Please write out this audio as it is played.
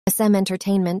SM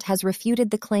Entertainment has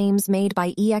refuted the claims made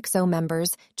by EXO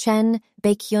members Chen,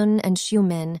 Baekhyun, and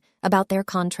Xiumin about their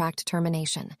contract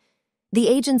termination. The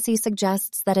agency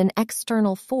suggests that an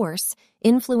external force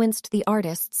influenced the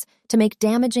artists to make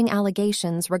damaging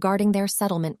allegations regarding their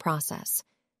settlement process.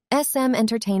 SM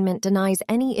Entertainment denies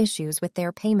any issues with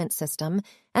their payment system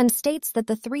and states that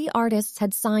the three artists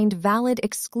had signed valid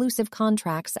exclusive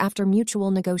contracts after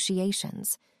mutual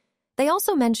negotiations. They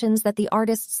also mentions that the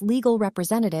artist's legal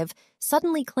representative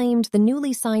suddenly claimed the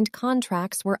newly signed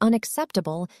contracts were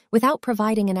unacceptable without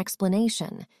providing an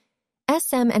explanation.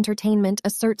 SM Entertainment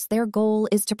asserts their goal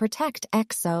is to protect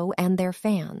EXO and their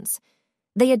fans.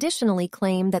 They additionally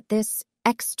claim that this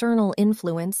external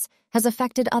influence has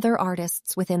affected other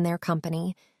artists within their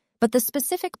company, but the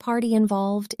specific party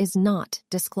involved is not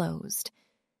disclosed.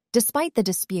 Despite the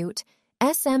dispute,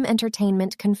 SM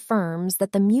Entertainment confirms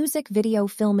that the music video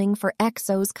filming for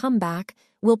EXO's comeback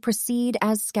will proceed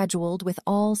as scheduled with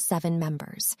all 7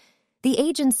 members. The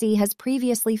agency has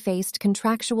previously faced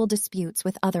contractual disputes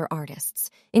with other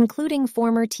artists, including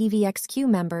former TVXQ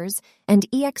members and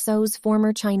EXO's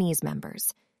former Chinese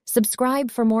members.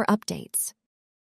 Subscribe for more updates.